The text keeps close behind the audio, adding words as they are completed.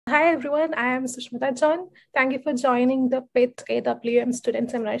Hi everyone, I am Sushmita John. Thank you for joining the Pitt AWM Student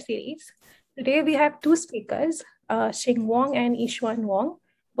Seminar Series. Today we have two speakers, Xing Wang and Xing Wang.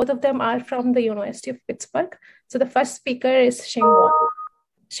 Both of them are from the University of Pittsburgh. So the first speaker is Xing Wang.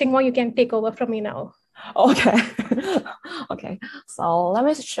 Xing Wang, you can take over from me now. Okay. Okay, so let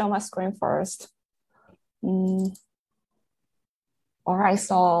me share my screen first. All right,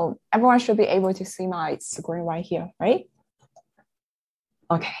 so everyone should be able to see my screen right here, right?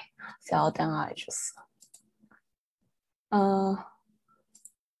 Okay, so then I just,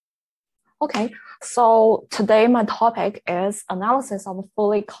 okay, so today my topic is analysis of a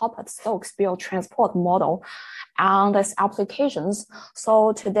fully coupled Stokes-Biot-Transport model and its applications.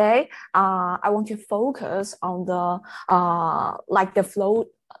 So today, I want to focus on the flow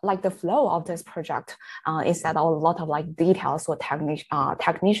of this project instead of a lot of details or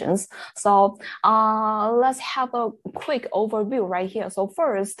technicians. So let's have a quick overview right here. So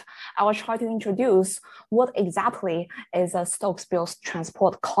first, I will try to introduce what exactly is a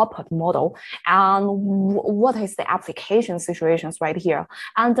Stokes-Biot-Transport coupled model and what is the application situations right here.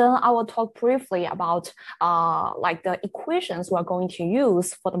 And then I will talk briefly about the equations we're going to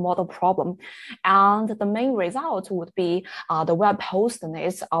use for the model problem. And the main result would be the web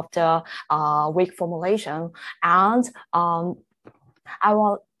hostness of the weak formulation. And I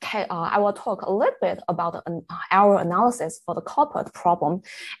will talk a little bit about error analysis for the coupled problem,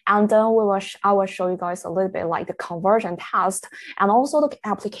 and then I will show you guys a little bit like the conversion test and also the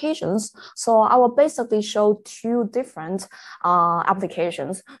applications. So I will basically show two different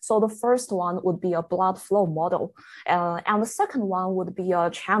applications. So the first one would be a blood flow model, and the second one would be a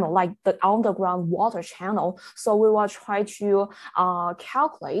channel like the underground water channel. So we will try to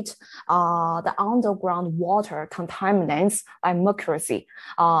calculate the underground water contaminants like mercury.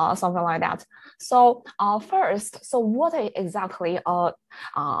 Something like that. So first, so what is exactly a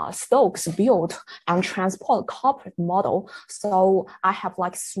Stokes-Biot and transport coupled model? So I have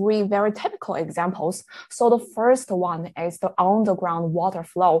three very typical examples. So the first one is the underground water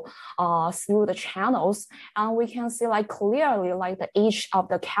flow through the channels, and we can see clearly each of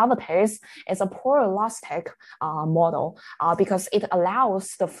the cavities is a pore elastic model because it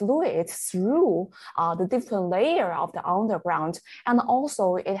allows the fluid through the different layer of the underground, and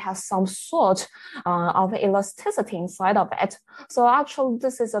also it has some sort of elasticity inside of it. So actually,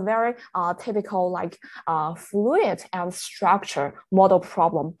 this is a very typical fluid and structure model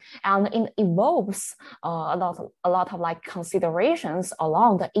problem, and it involves a lot of considerations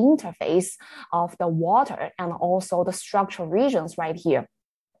along the interface of the water and also the structural regions right here.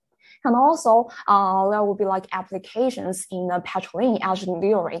 And also, there will be applications in the petroleum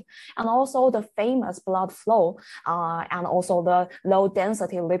engineering, and also the famous blood flow, and also the low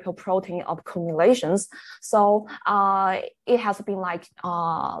density lipoprotein accumulations. So it has been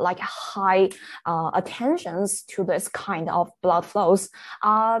high attentions to this kind of blood flows,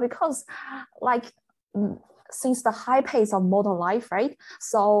 because since the high pace of modern life, right?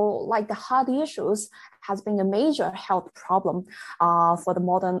 So the heart issues has been a major health problem for the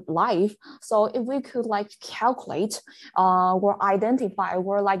modern life. So if we could calculate or identify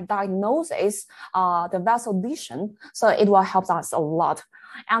or diagnose the vessel lesion, so it will help us a lot.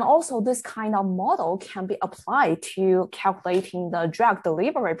 And also this kind of model can be applied to calculating the drug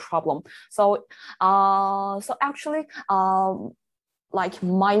delivery problem. So actually,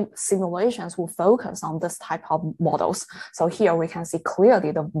 my simulations will focus on this type of models. So here we can see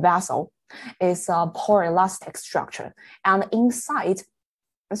clearly the vessel is a pore elastic structure, and inside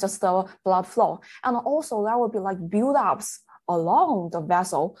it's just the blood flow. And also there will be buildups along the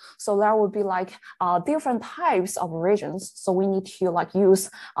vessel. So there will be different types of regions. So we need to use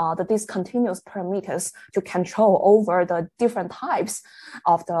the discontinuous parameters to control over the different types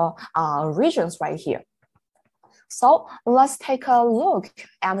of the regions right here. So let's take a look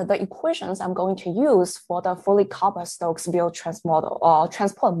at the equations I'm going to use for the fully coupled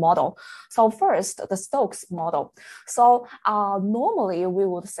Stokes-Biot-Transport model. So first, the Stokes model. So normally we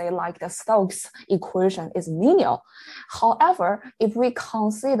would say the Stokes equation is linear. However, if we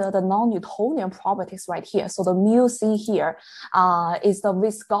consider the non-Newtonian properties right here, so the mu c here is the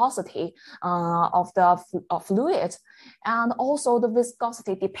viscosity of the fluid, and also the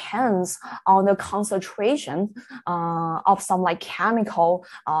viscosity depends on the concentration of some chemical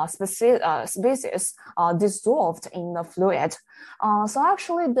species dissolved in the fluid. So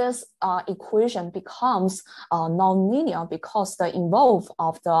actually this equation becomes non-linear because the involve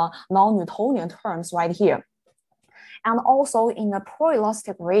of the non-Newtonian terms right here. And also in the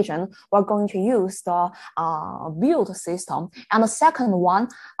proelastic region, we're going to use the Biot system. And the second one,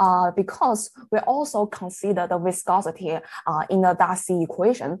 because we also consider the viscosity in the Darcy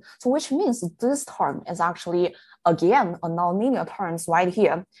equation, so which means this term is actually again a nonlinear terms right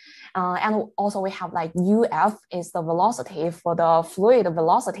here. And also we have like UF is the velocity for the fluid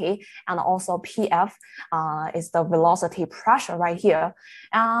velocity, and also PF is the velocity pressure right here.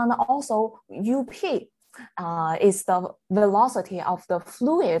 And also UP is the velocity of the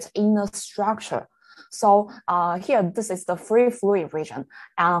fluid in the structure. So here, this is the free fluid region,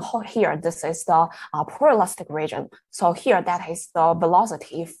 and here, this is the proelastic region. So here, that is the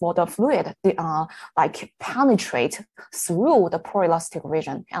velocity for the fluid, like penetrate through the proelastic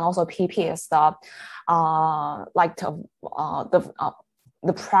region, and also PP is the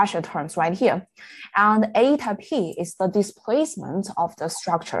the pressure terms right here. And eta P is the displacement of the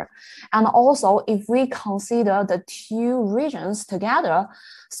structure. And also, if we consider the two regions together,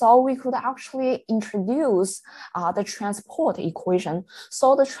 so we could actually introduce the transport equation.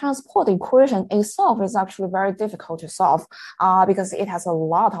 So the transport equation itself is actually very difficult to solve because it has a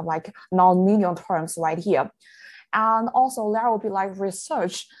lot of like nonlinear terms right here. And also there will be like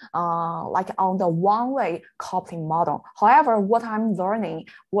research like on the one-way coupling model. However, what I'm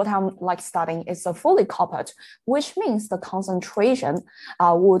like studying is a fully coupled, which means the concentration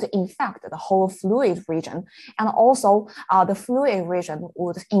would infect the whole fluid region. And also the fluid region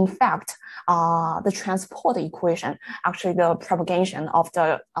would infect the transport equation, actually the propagation of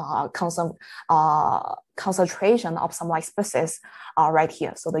the concentration of some like species right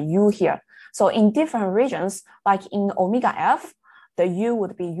here. So the U here. So in different regions, like in omega F, the U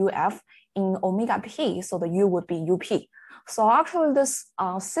would be UF. In omega P, so the U would be UP. So actually this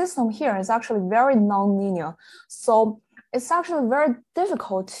system here is actually very nonlinear. So it's actually very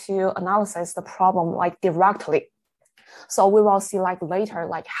difficult to analyze the problem like directly. So we will see like later,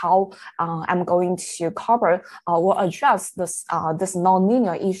 like how I'm going to cover or address this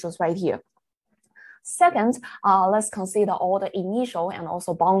nonlinear issues right here. Second, let's consider all the initial and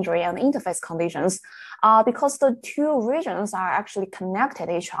also boundary and interface conditions because the two regions are actually connected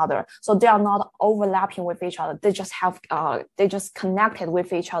to each other. So they are not overlapping with each other. They just connected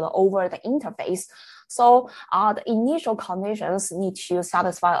with each other over the interface. So the initial conditions need to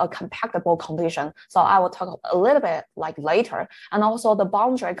satisfy a compactable condition. So I will talk a little bit like later. And also the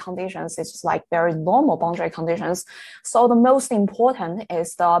boundary conditions is just like very normal boundary conditions. So the most important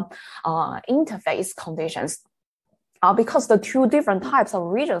is the interface conditions. Because the two different types of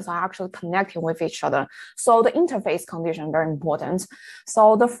regions are actually connecting with each other. So the interface condition is very important.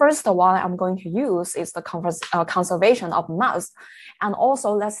 So the first one I'm going to use is the conservation of mass. And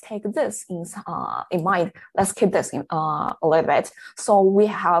also let's take this in mind. Let's keep this in a little bit. So we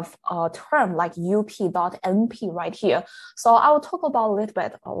have a term like UP.NP right here. So I will talk about a little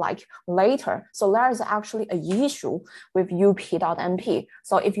bit like later. So there is actually an issue with UP.NP.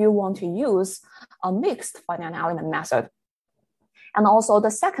 So if you want to use a mixed finite element method. And also the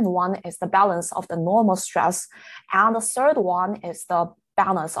second one is the balance of the normal stress. And the third one is the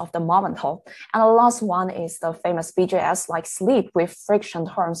balance of the momental. And the last one is the famous BJS like slip with friction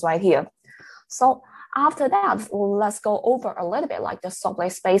terms right here. So after that, let's go over a little bit like the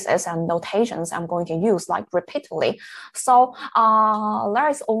sublet spaces and notations I'm going to use like repeatedly. So there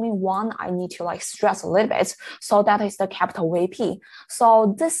is only one I need to like stress a little bit. So that is the capital VP.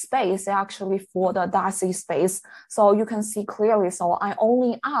 So this space is actually for the Darcy space. So you can see clearly. So I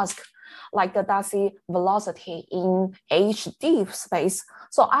only ask like the Darcy velocity in HD space.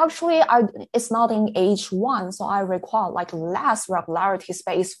 So actually it's not in H1, so I require like less regularity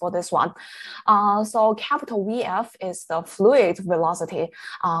space for this one. So capital VF is the fluid velocity.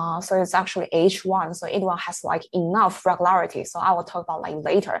 So it's actually H1, so it will has like enough regularity. So I will talk about like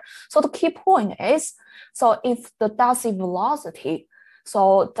later. So the key point is, so if the Darcy velocity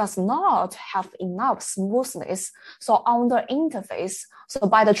so does not have enough smoothness. So on the interface, so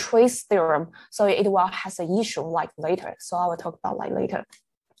by the trace theorem, so it will has an issue like later. So I will talk about like later.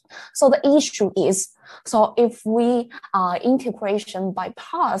 So the issue is, so if we integration by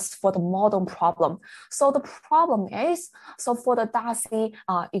parts for the model problem, so the problem is, so for the Darcy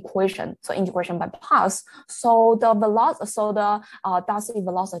equation, so integration by parts, so the velocity, so the Darcy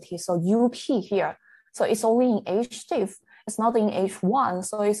velocity, so UP here, so it's only in H diff. It's not in H1,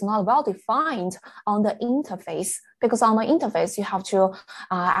 so it's not well defined on the interface, because on the interface, you have to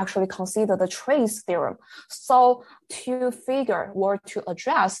actually consider the trace theorem. So to figure or to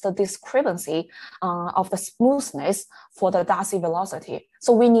address the discrepancy of the smoothness for the Darcy velocity,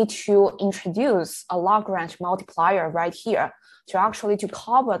 so we need to introduce a Lagrange multiplier right here. to actually to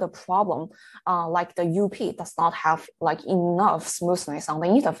cover the problem, like the UP does not have like enough smoothness on the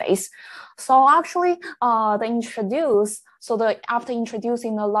interface. So actually, after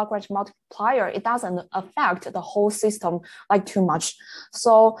introducing the Lagrange multiplier, it doesn't affect the whole system like too much.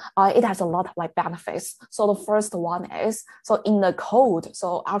 So it has a lot of like benefits. So the first one is, so in the code,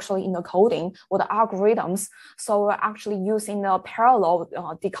 so actually in the coding with the algorithms, so we're actually using the parallel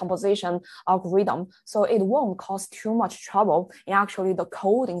decomposition algorithm. So it won't cause too much trouble in actually the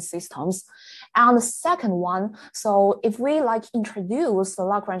coding systems. And the second one, so if we like introduce the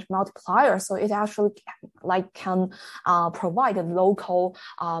Lagrange multiplier, so it actually like can provide a local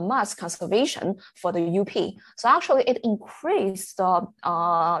mass conservation for the UP. So actually it increased the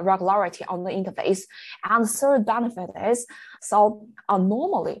regularity on the interface. And the third benefit is, so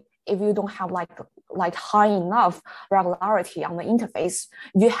normally if you don't have like high enough regularity on the interface,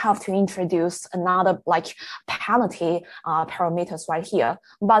 you have to introduce another like penalty parameters right here.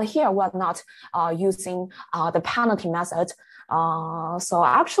 But here we're not using the penalty method. So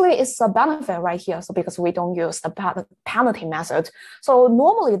actually it's a benefit right here. So because we don't use the penalty method. So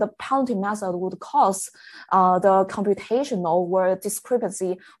normally the penalty method would cause the computational or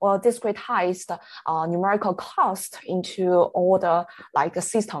discrepancy or discretized numerical cost into all the like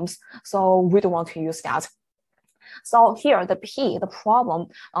systems. So we don't want to use that. So here the problem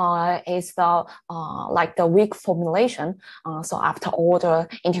is the like the weak formulation. So after all the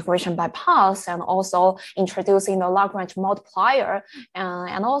integration by paths and also introducing the Lagrange multiplier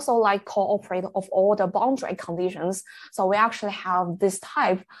and also like cooperate of all the boundary conditions. So we actually have this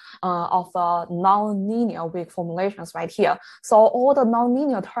type of non-linear weak formulations right here. So all the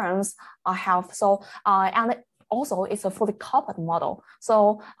non-linear terms have and also it's a fully coupled model.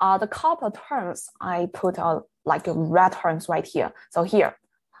 So the coupled terms, I put like red terms right here. So here,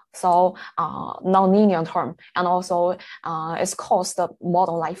 so non-linear term, and also it's called the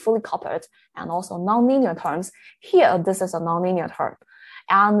model like fully coupled, and also non-linear terms. Here, this is a non-linear term,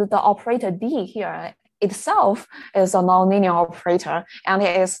 and the operator D here itself is a non-linear operator, and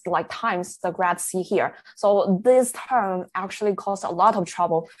it is like times the grad C here. So this term actually caused a lot of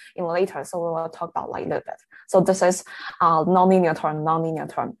trouble in later. So we will talk about like a little bit. So this is non-linear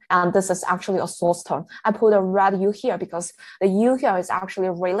term, and this is actually a source term. I put a red U here because the U here is actually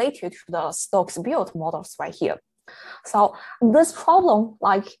related to the Stokes-Biot models right here. So this problem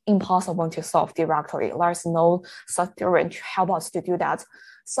like impossible to solve directly. There's no such theory to help us to do that.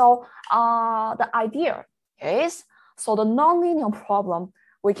 So the idea is, so the nonlinear problem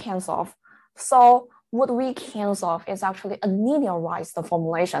we can solve. So what we can solve is actually a linearized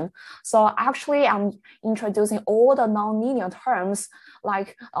formulation. So actually I'm introducing all the nonlinear terms,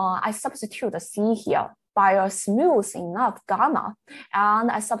 like I substitute the C here by a smooth enough gamma,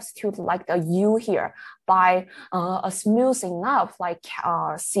 and I substitute like the U here by a smooth enough like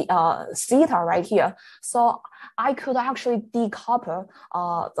theta right here. So I could actually decouple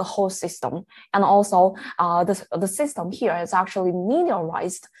the whole system, and also the system here is actually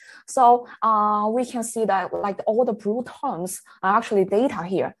linearized. So we can see that like all the blue terms are actually data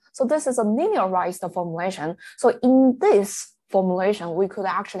here. So this is a linearized formulation. So in this formulation, we could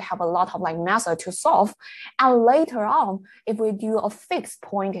actually have a lot of like method to solve. And later on, if we do a fixed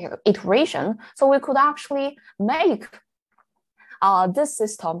point iteration, so we could actually make this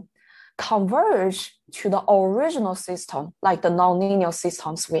system converge to the original system, like the nonlinear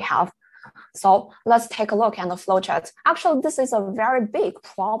systems we have. So let's take a look at the flowchart. Actually, this is a very big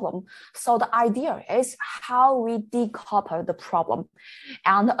problem. So the idea is how we decouple the problem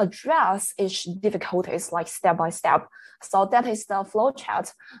and address each difficulties like step by step. So that is the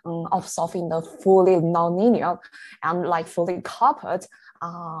flowchart of solving the fully nonlinear and like fully coupled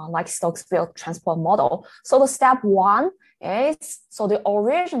like Stokes-Biot-Transport model. So the step one is, so the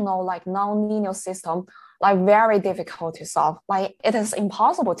original like nonlinear system, like very difficult to solve. Like it is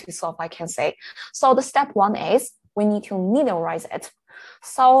impossible to solve, I can say. So the step one is we need to linearize it.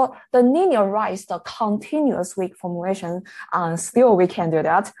 So the linearized continuous weak formulation, still we can do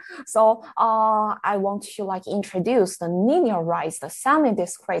that. So I want to like introduce the linearized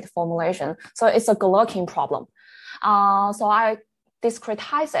semi-discrete formulation. So it's a Galerkin problem. So I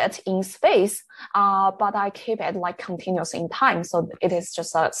discretize it in space, but I keep it like continuous in time. So it is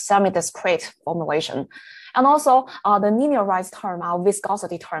just a semi-discrete formulation. And also the linearized term are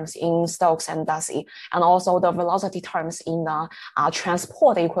viscosity terms in Stokes and Darcy, and also the velocity terms in the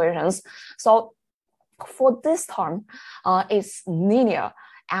transport equations. So for this term, it's linear.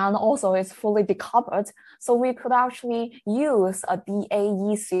 and also it's fully decoupled. So we could actually use a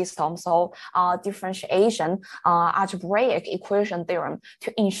DAE system, so differentiation algebraic equation theorem,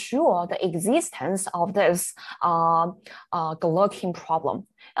 to ensure the existence of this Galerkin problem.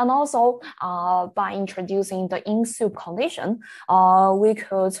 And also, by introducing the in-soup condition, we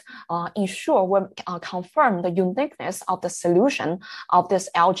could confirm the uniqueness of the solution of this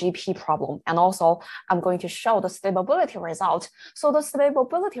LGP problem. And also, I'm going to show the stability result. So the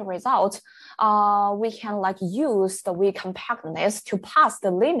stability result, we can use the weak compactness to pass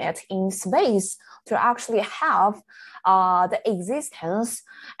the limit in space to actually have the existence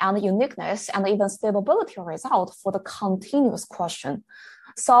and uniqueness and even stability result for the continuous question.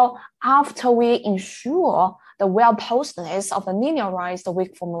 So after we ensure the well-postedness of the linearized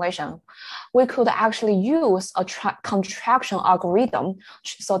weak formulation, we could actually use a contraction algorithm.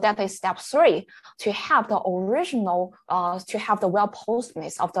 So that is step 3, to have the original, to have the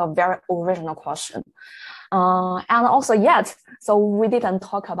well-postedness of the very original question. And also so we didn't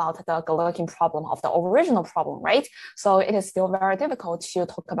talk about the Galerkin problem of the original problem, right? So it is still very difficult to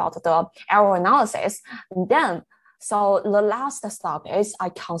talk about the error analysis. And then, so the last step is I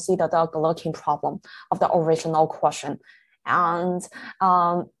consider the Galerkin problem of the original question. And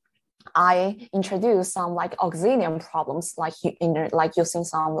I introduce some auxilium problems, using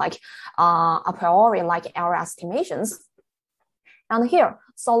some a priori error estimations. And here,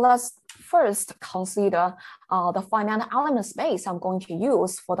 so let's first consider the finite element space I'm going to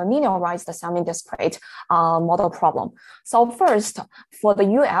use for the linearized semi-discrete model problem. So first, for the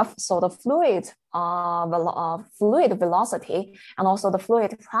UF, so the fluid velocity and also the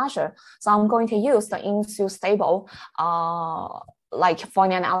fluid pressure. So I'm going to use the in-soup stable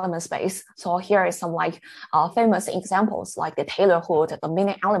finite element space. So here is some famous examples like the Taylor hood, the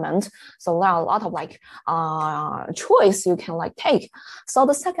mini element. So there are a lot of choice you can take. So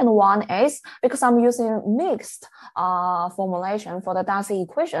the second one is because I'm using mixed formulation for the Darcy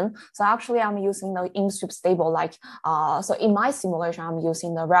equation. So actually I'm using the in-soup stable so in my simulation I'm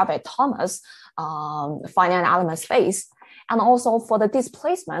using the Rabbit-Thomas finite element space. And also for the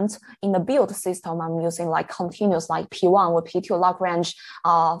displacement in the build system, I'm using continuous P1 or P2 Lagrange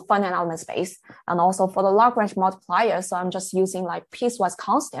finite element space. And also for the Lagrange multiplier, so I'm just using piecewise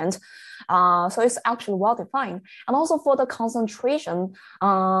constant. So it's actually well defined. And also for the concentration,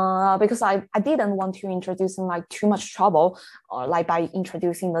 because I didn't want to introduce too much trouble, by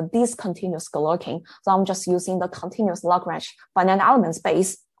introducing the discontinuous Galerkin. So I'm just using the continuous Lagrange finite element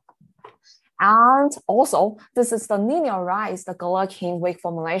space. And also, this is the linearized Galerkin weak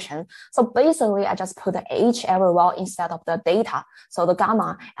formulation. So basically, I just put the H everywhere instead of the data. So the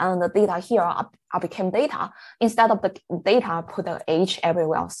gamma and the data here became data. Instead of the data, put the H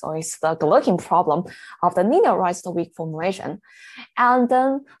everywhere. So it's the Galerkin problem of the linearized weak formulation. And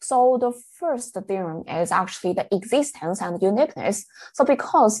then, so the first theorem is actually the existence and uniqueness. So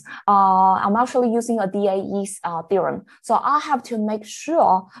because I'm actually using a DAE theorem, so I have to make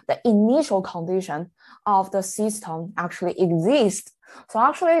sure the initial condition of the system actually exists. So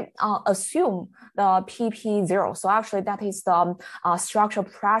actually assume the PP0. So actually that is the structural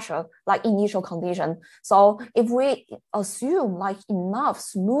pressure, initial condition. So if we assume enough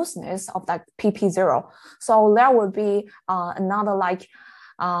smoothness of that PP0, so there will be another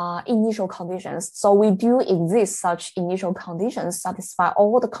initial conditions. So we do exist such initial conditions, satisfy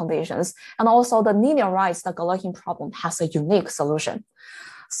all the conditions. And also the linearized Galerkin problem has a unique solution.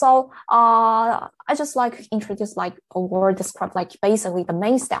 So I just introduce or describe basically the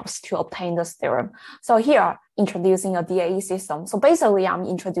main steps to obtain this theorem. So here, introducing a DAE system. So basically I'm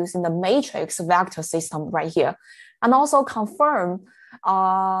introducing the matrix vector system right here, and also confirm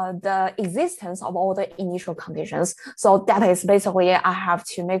the existence of all the initial conditions. So that is basically I have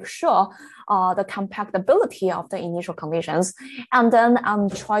to make sure the compactability of the initial conditions. And then I'm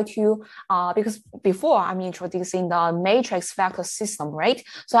try to, because before I'm introducing the matrix vector system, right?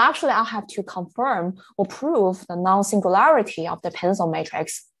 So actually I have to confirm or prove the non-singularity of the pencil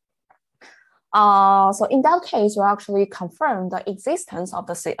matrix. So in that case, you actually confirm the existence of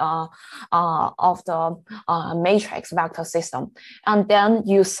the matrix vector system, and then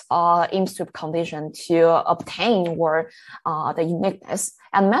use in-soup condition to obtain the uniqueness.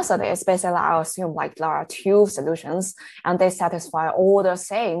 And method is basically I assume there are two solutions, and they satisfy all the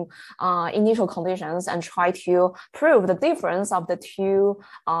same initial conditions, and try to prove the difference of the two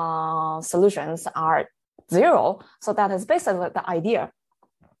solutions are 0. So that is basically the idea.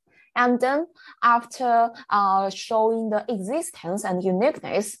 And then after showing the existence and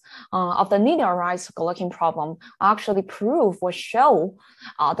uniqueness of the linearized Galerkin problem, I actually prove or show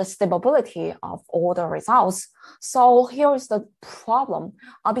the stability of all the results. So here is the problem,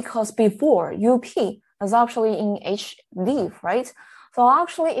 because before UP is actually in HDIF, right? So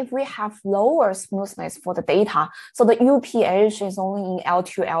actually, if we have lower smoothness for the data, so the UPH is only in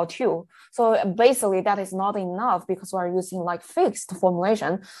L2, L2. So basically that is not enough because we're using like fixed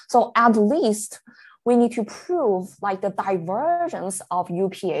formulation. So at least we need to prove like the divergence of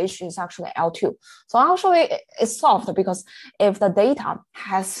UPH is actually L2. So actually it's solved because if the data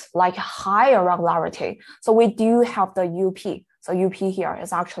has like higher regularity, so we do have the UP. So UP here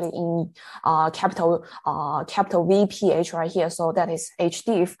is actually in capital VPH right here. So that is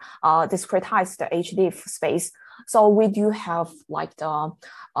HDIF, discretized HDIF space. So we do have like the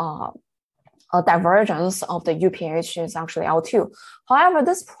divergence of the UPH is actually L2. However,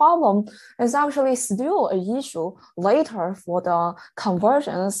 this problem is actually still an issue later for the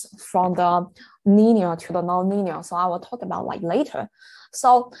convergence from the linear to the non-linear. So I will talk about like later.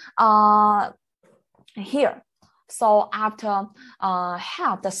 So here. So after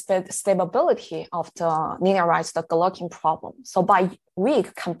have the stability of the linearized Galerkin problem, so by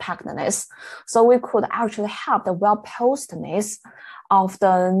weak compactness, so we could actually have the well-posedness of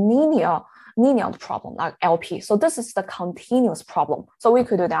the linear problem, like LP. So this is the continuous problem. So we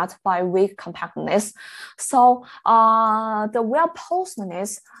could do that by weak compactness. So the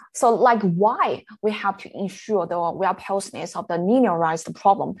well-posedness, so like why we have to ensure the well-posedness of the linearized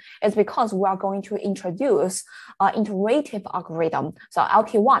problem is because we are going to introduce iterative algorithm, so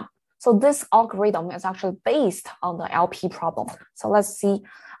LP1. So this algorithm is actually based on the LP problem. So let's see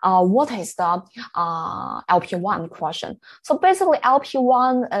what is the LP1 question. So basically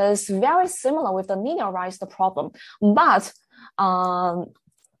LP1 is very similar with the linearized problem, but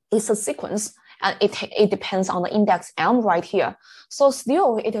it's a sequence and it depends on the index M right here. So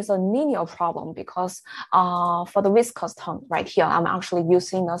still it is a linear problem because for the viscous term right here, I'm actually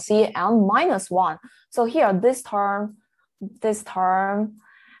using a Cm minus 1. So here this term,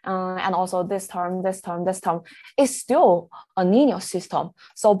 and also this term is still a linear system.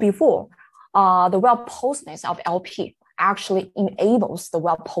 So before, the well-posedness of LP actually enables the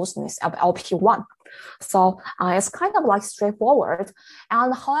well-posedness of LP1. So it's kind of like straightforward.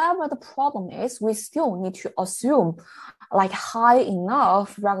 And however, the problem is we still need to assume like high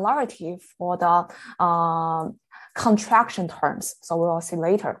enough regularity for the contraction terms. So we will see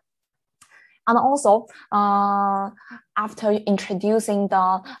later. And also, after introducing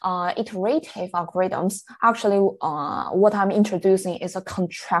the iterative algorithms, actually what I'm introducing is a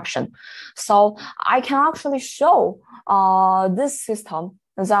contraction. So I can actually show this system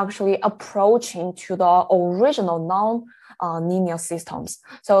is actually approaching to the original non-linear systems.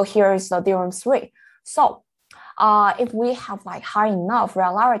 So here is the theorem 3. So if we have like high enough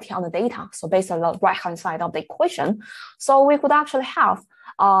regularity on the data, so based on the right-hand side of the equation, so we could actually have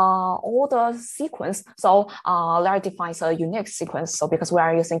all the sequence. So that defines a unique sequence. So because we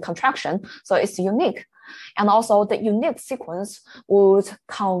are using contraction, so it's unique. And also the unique sequence would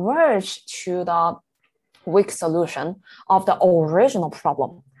converge to the weak solution of the original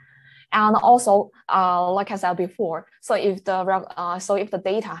problem. And also, like I said before, so if the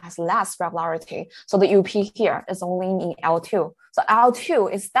data has less regularity, so the UP here is only in L2. So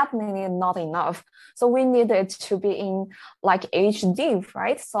L2 is definitely not enough. So we need it to be in like HDIF,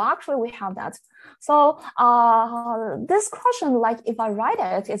 right? So actually we have that. So this question, like if I write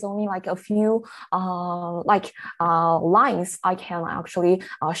it, it's only like a few lines. I can actually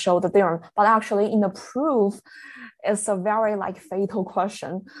show the theorem, but actually in the proof, it's a very like fatal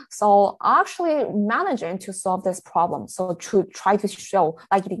question. So actually managing to solve this problem. So to try to show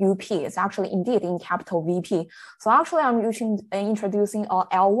like the UP is actually indeed in capital VP. So actually I'm introducing a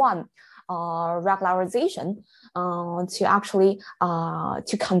L1 regularization to actually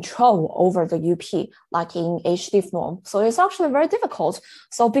to control over the UP like in HDIF norm. So it's actually very difficult.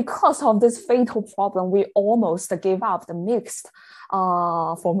 So because of this fatal problem, we almost gave up the mixed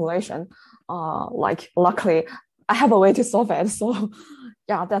formulation. Like luckily I have a way to solve it. So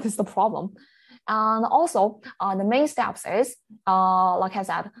yeah, that is the problem. And also the main steps is, like I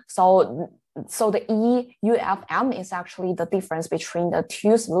said, so the EUFM is actually the difference between the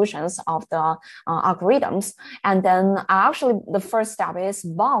two solutions of the algorithms. And then actually the first step is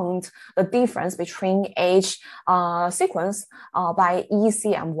bound the difference between H sequence by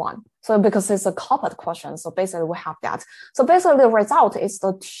ECM1. So because it's a coupled question, so basically we have that. So basically the result is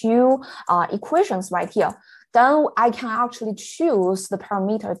the two equations right here. Then I can actually choose the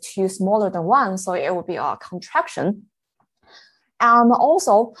parameter to smaller than 1. So it will be a contraction. And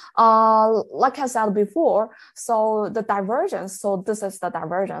also, like I said before, so the divergence, so this is the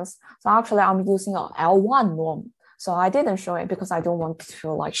divergence. So actually I'm using a L1 norm. So I didn't show it because I don't want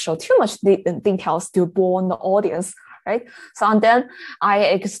to like show too much details to bore the audience, right? So and then I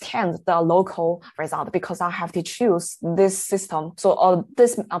extend the local result because I have to choose this system. So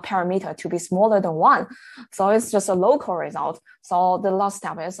this parameter to be smaller than 1. So it's just a local result. So the last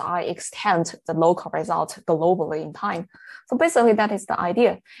step is I extend the local result globally in time. So basically that is the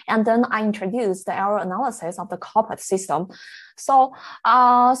idea. And then I introduce the error analysis of the couplet system. So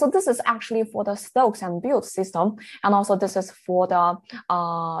this is actually for the Stokes and Biot system. And also this is for the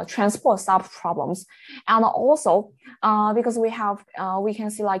transport subproblems. And also because we can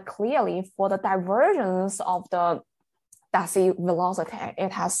see like clearly for the divergence of the Darcy velocity,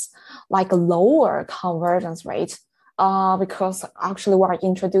 it has like a lower convergence rate because actually we're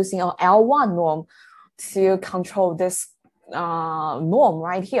introducing an L1 norm to control this norm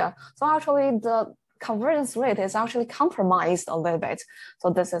right here. So actually the convergence rate is actually compromised a little bit. So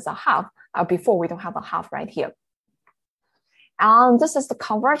this is a half. Before we don't have a half right here. And this is the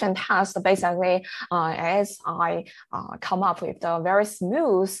conversion test basically as I come up with the very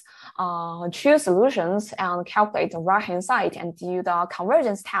smooth true solutions and calculate the right hand side and do the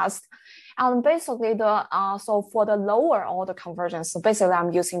convergence test. And basically so for the lower order convergence, so basically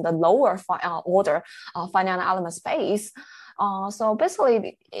I'm using the lower order finite element space. So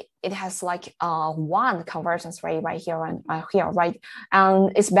basically it has like 1 convergence rate right here and here, right?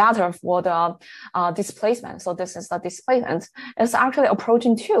 And it's better for the displacement. So this is the displacement. It's actually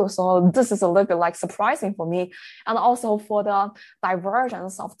approaching 2. So this is a little bit like surprising for me. And also for the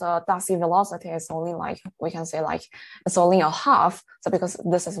divergence of the Darcy velocity, it's only like, we can say like, it's only a half. So because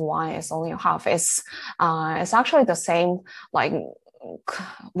this is 1, it's only a half. It's actually the same, like,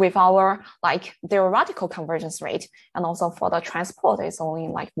 with our like theoretical convergence rate, and also for the transport it's only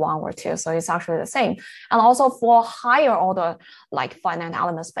like 1 or 2, so it's actually the same. And also for higher order like finite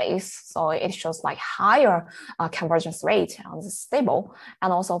element space, so it shows like higher convergence rate and it's stable.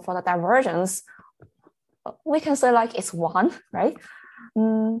 And also for the divergence, we can say like it's 1, right?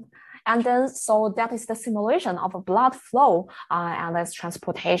 And then, so that is the simulation of a blood flow and its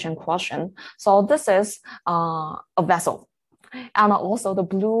transportation question. So this is a vessel. And also the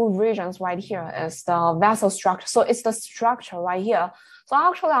blue regions right here is the vessel structure. So it's the structure right here. So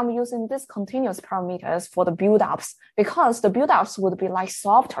actually I'm using these continuous parameters for the buildups because the buildups would be like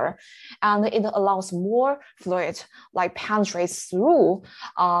softer and it allows more fluid like penetrates through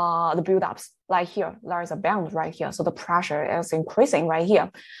the buildups. Like here, there is a band right here. So the pressure is increasing right here.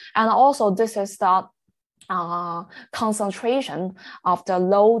 And also this is the concentration of the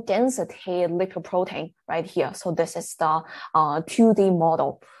low density lipoprotein right here. So this is the 2D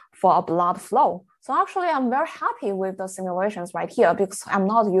model for a blood flow. So actually I'm very happy with the simulations right here because I'm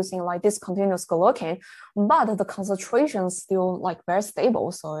not using like this continuous Galerkin, but the concentration is still like very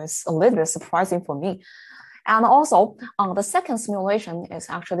stable. So it's a little bit surprising for me. And also the second simulation is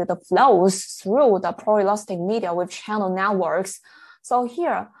actually the flows through the poroelastic media with channel networks. So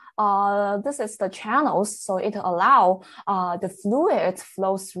here, this is the channels, so it allow the fluid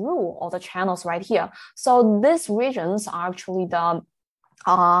flow through all the channels right here. So these regions are actually the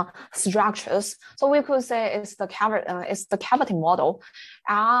structures. So we could say it's the cavity model,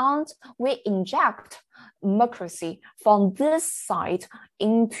 and we inject mercury from this side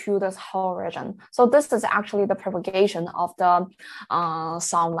into this whole region. So this is actually the propagation of the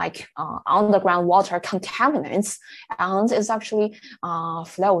some like underground water contaminants, and it's actually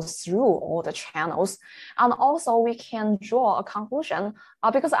flows through all the channels. And also we can draw a conclusion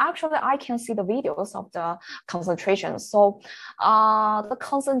because actually I can see the videos of the concentration. So the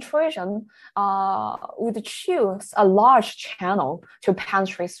concentration would choose a large channel to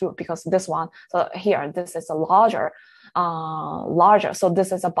penetrate through because this one, so here, this is a larger. So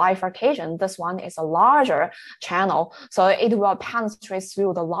this is a bifurcation. This one is a larger channel. So it will penetrate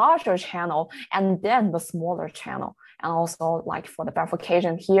through the larger channel and then the smaller channel. And also like for the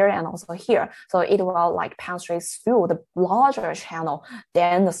bifurcation here and also here. So it will like penetrate through the larger channel,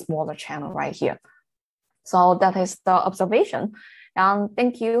 then the smaller channel right here. So that is the observation. And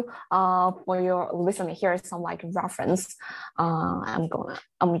thank you for your listening. Here is some like reference I'm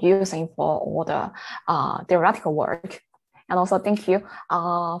using for all the theoretical work. And also thank you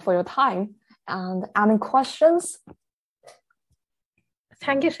for your time. And any questions?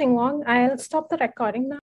 Thank you, Xing Wang. I'll stop the recording now.